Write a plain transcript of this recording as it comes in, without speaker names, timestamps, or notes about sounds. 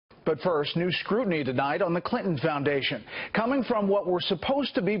But first, new scrutiny tonight on the Clinton Foundation, coming from what were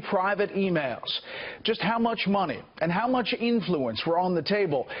supposed to be private emails. Just how much money and how much influence were on the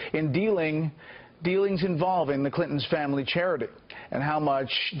table in dealings involving the Clintons' family charity? And how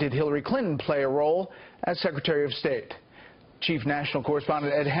much did Hillary Clinton play a role as Secretary of State? Chief National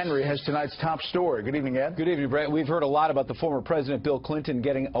Correspondent Ed Henry has tonight's top story. Good evening, Ed. Good evening, Brett. We've heard a lot about the former President Bill Clinton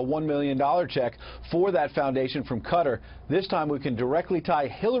getting a $1 million check for that foundation from Qatar. This time we can directly tie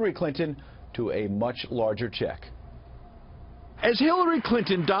Hillary Clinton to a much larger check. As Hillary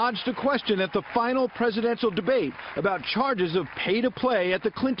Clinton dodged a question at the final presidential debate about charges of pay-to-play at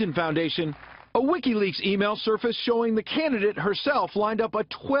the Clinton Foundation, a WikiLeaks email surfaced showing the candidate herself lined up a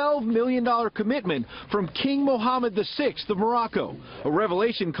 $12 million commitment from King Mohammed VI of Morocco, a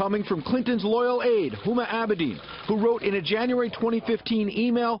revelation coming from Clinton's loyal aide, Huma Abedin, who wrote in a January 2015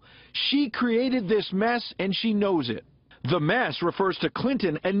 email, "She created this mess and she knows it." The mess refers to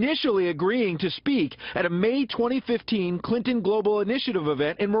Clinton initially agreeing to speak at a May 2015 Clinton Global Initiative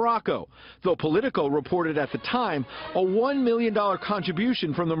event in Morocco, though Politico reported at the time a $1 million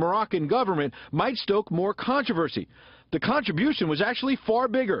contribution from the Moroccan government might stoke more controversy. The contribution was actually far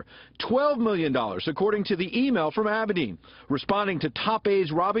bigger, $12 million, according to the email from Abedin. Responding to top aides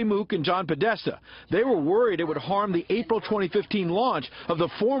Robbie Mook and John Podesta, they were worried it would harm the April 2015 launch of the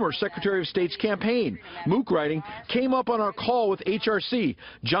former Secretary of State's campaign. Mook writing, "Came up on our call with HRC.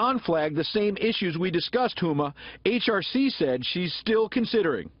 John flagged the same issues we discussed, Huma. HRC said she's still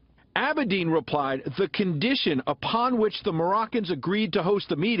considering." Abedin replied, the condition upon which the Moroccans agreed to host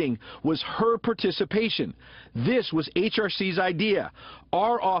the meeting was her participation. This was HRC's idea.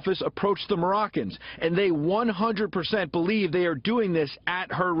 Our office approached the Moroccans, and they 100% believe they are doing this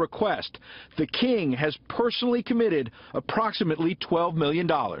at her request. The king has personally committed approximately $12 million.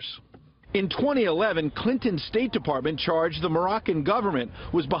 In 2011, Clinton's State Department charged the Moroccan government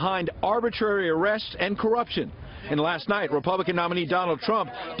was behind arbitrary arrests and corruption. And last night, Republican nominee Donald Trump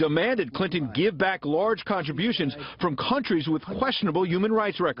demanded Clinton give back large contributions from countries with questionable human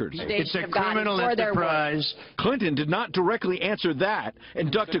rights records. It's a criminal enterprise. Clinton did not directly answer that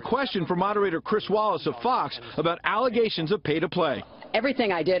and ducked a question from moderator Chris Wallace of Fox about allegations of pay-to-play.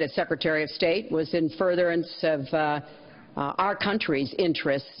 Everything I did as Secretary of State was in furtherance of our country's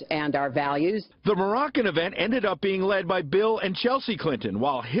interests and our values. The Moroccan event ended up being led by Bill and Chelsea Clinton,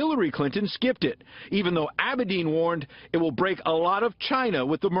 while Hillary Clinton skipped it, even though Abedin warned it will break a lot of China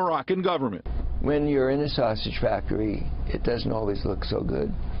with the Moroccan government. When you're in a sausage factory, it doesn't always look so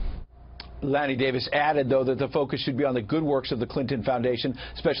good. Lanny Davis added, though, that the focus should be on the good works of the Clinton Foundation,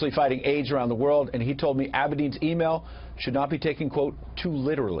 especially fighting AIDS around the world, and he told me Abedin's email should not be taken, quote, too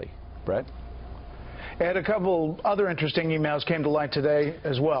literally. Brett? And a couple other interesting emails came to light today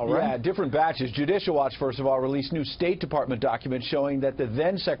as well, right? Yeah, different batches. Judicial Watch, first of all, released new State Department documents showing that the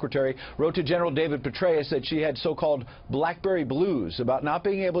then secretary wrote to General David Petraeus that she had so-called BlackBerry blues about not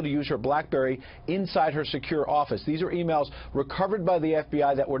being able to use her BlackBerry inside her secure office. These are emails recovered by the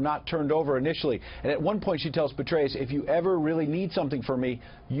FBI that were not turned over initially. And at one point she tells Petraeus, if you ever really need something from me,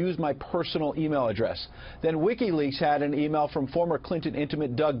 use my personal email address. Then WikiLeaks had an email from former Clinton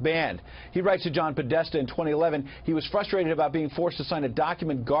intimate Doug Band. He writes to John Podesta in 2011, he was frustrated about being forced to sign a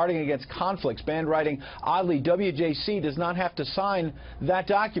document guarding against conflicts. Band writing, oddly, WJC does not have to sign that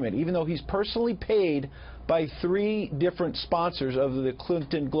document, even though he's personally paid by 3 different sponsors of the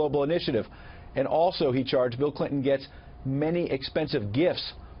Clinton Global Initiative. And also, he charged, Bill Clinton gets many expensive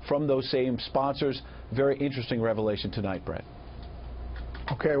gifts from those same sponsors. Very interesting revelation tonight, Brett.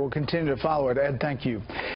 Okay, we'll continue to follow it. Ed, thank you.